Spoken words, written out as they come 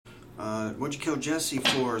What'd you kill Jesse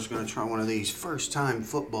for? Is going to try one of these first time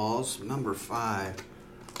footballs. Number 5.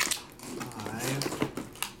 5.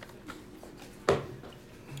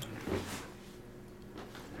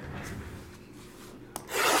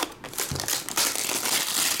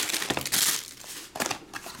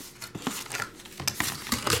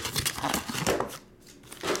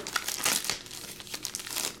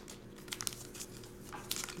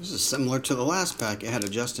 This is similar to the last pack. It had a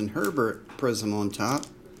Justin Herbert prism on top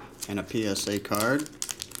and a PSA card.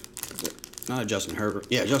 Not a Justin Herbert.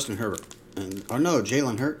 Yeah, Justin Herbert. And or no,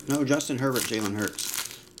 Jalen Hurts. No, Justin Herbert, Jalen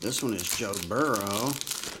Hurts. This one is Joe Burrow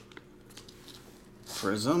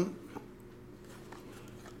prism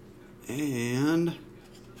and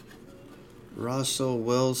Russell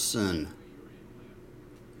Wilson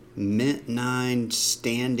mint 9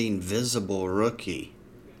 standing visible rookie.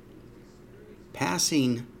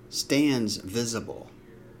 Passing stands visible.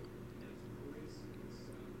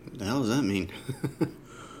 What the hell does that mean?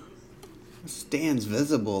 Stands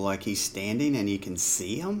visible like he's standing and you can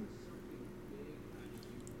see him?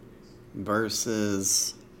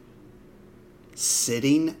 Versus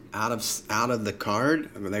sitting out of the card.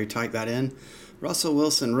 They type that in. Russell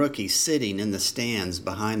Wilson rookie sitting in the stands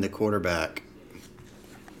behind the quarterback.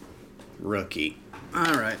 Rookie.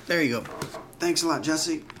 Alright, there you go. Thanks a lot,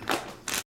 Jesse.